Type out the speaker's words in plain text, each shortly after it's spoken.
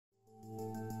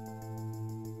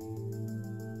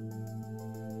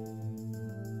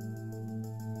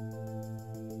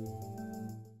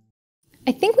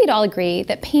I think we'd all agree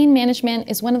that pain management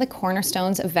is one of the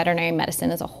cornerstones of veterinary medicine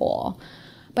as a whole.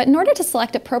 But in order to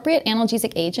select appropriate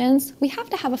analgesic agents, we have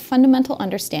to have a fundamental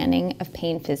understanding of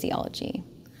pain physiology.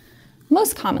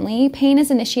 Most commonly, pain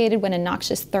is initiated when a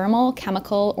noxious thermal,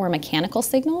 chemical, or mechanical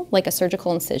signal, like a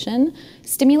surgical incision,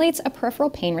 stimulates a peripheral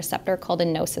pain receptor called a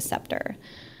nociceptor.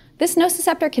 This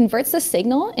nociceptor converts the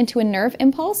signal into a nerve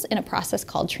impulse in a process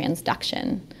called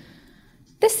transduction.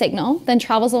 This signal then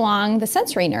travels along the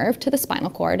sensory nerve to the spinal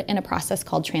cord in a process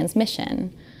called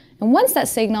transmission. And once that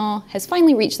signal has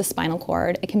finally reached the spinal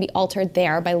cord, it can be altered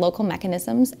there by local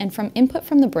mechanisms and from input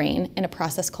from the brain in a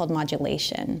process called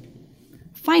modulation.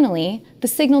 Finally, the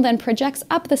signal then projects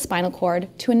up the spinal cord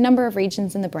to a number of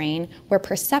regions in the brain where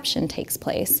perception takes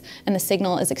place and the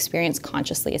signal is experienced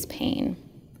consciously as pain.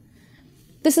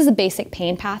 This is a basic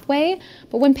pain pathway,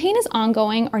 but when pain is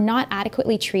ongoing or not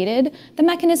adequately treated, the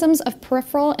mechanisms of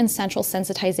peripheral and central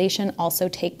sensitization also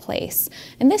take place.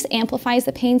 And this amplifies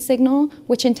the pain signal,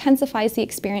 which intensifies the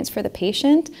experience for the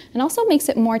patient and also makes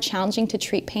it more challenging to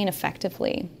treat pain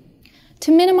effectively.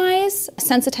 To minimize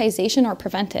sensitization or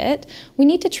prevent it, we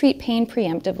need to treat pain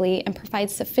preemptively and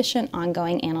provide sufficient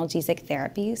ongoing analgesic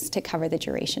therapies to cover the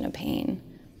duration of pain.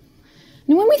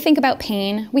 And when we think about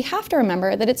pain, we have to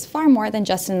remember that it's far more than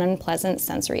just an unpleasant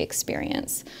sensory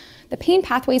experience. The pain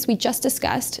pathways we just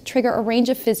discussed trigger a range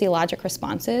of physiologic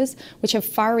responses which have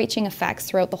far-reaching effects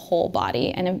throughout the whole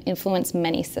body and influence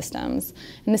many systems.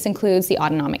 And this includes the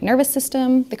autonomic nervous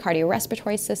system, the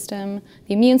cardiorespiratory system,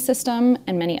 the immune system,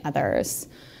 and many others.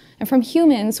 And from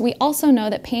humans, we also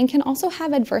know that pain can also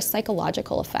have adverse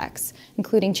psychological effects,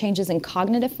 including changes in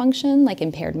cognitive function, like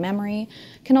impaired memory,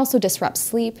 can also disrupt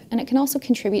sleep, and it can also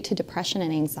contribute to depression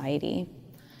and anxiety.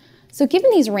 So given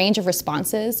these range of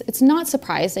responses, it's not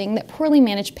surprising that poorly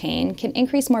managed pain can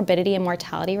increase morbidity and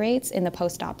mortality rates in the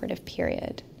postoperative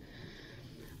period.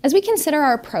 As we consider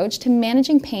our approach to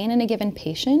managing pain in a given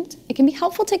patient, it can be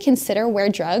helpful to consider where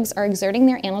drugs are exerting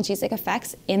their analgesic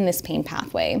effects in this pain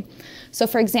pathway. So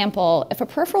for example, if a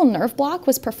peripheral nerve block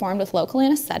was performed with local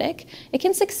anesthetic, it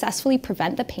can successfully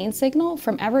prevent the pain signal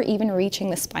from ever even reaching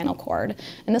the spinal cord,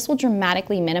 and this will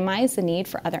dramatically minimize the need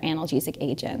for other analgesic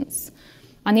agents.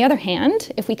 On the other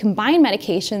hand, if we combine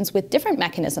medications with different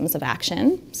mechanisms of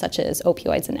action, such as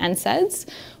opioids and NSAIDs,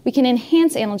 we can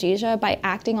enhance analgesia by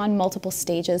acting on multiple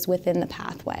stages within the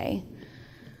pathway.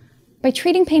 By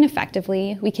treating pain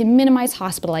effectively, we can minimize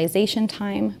hospitalization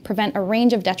time, prevent a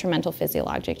range of detrimental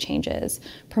physiologic changes,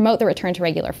 promote the return to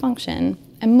regular function,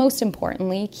 and most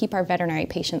importantly, keep our veterinary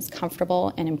patients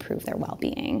comfortable and improve their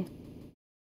well-being.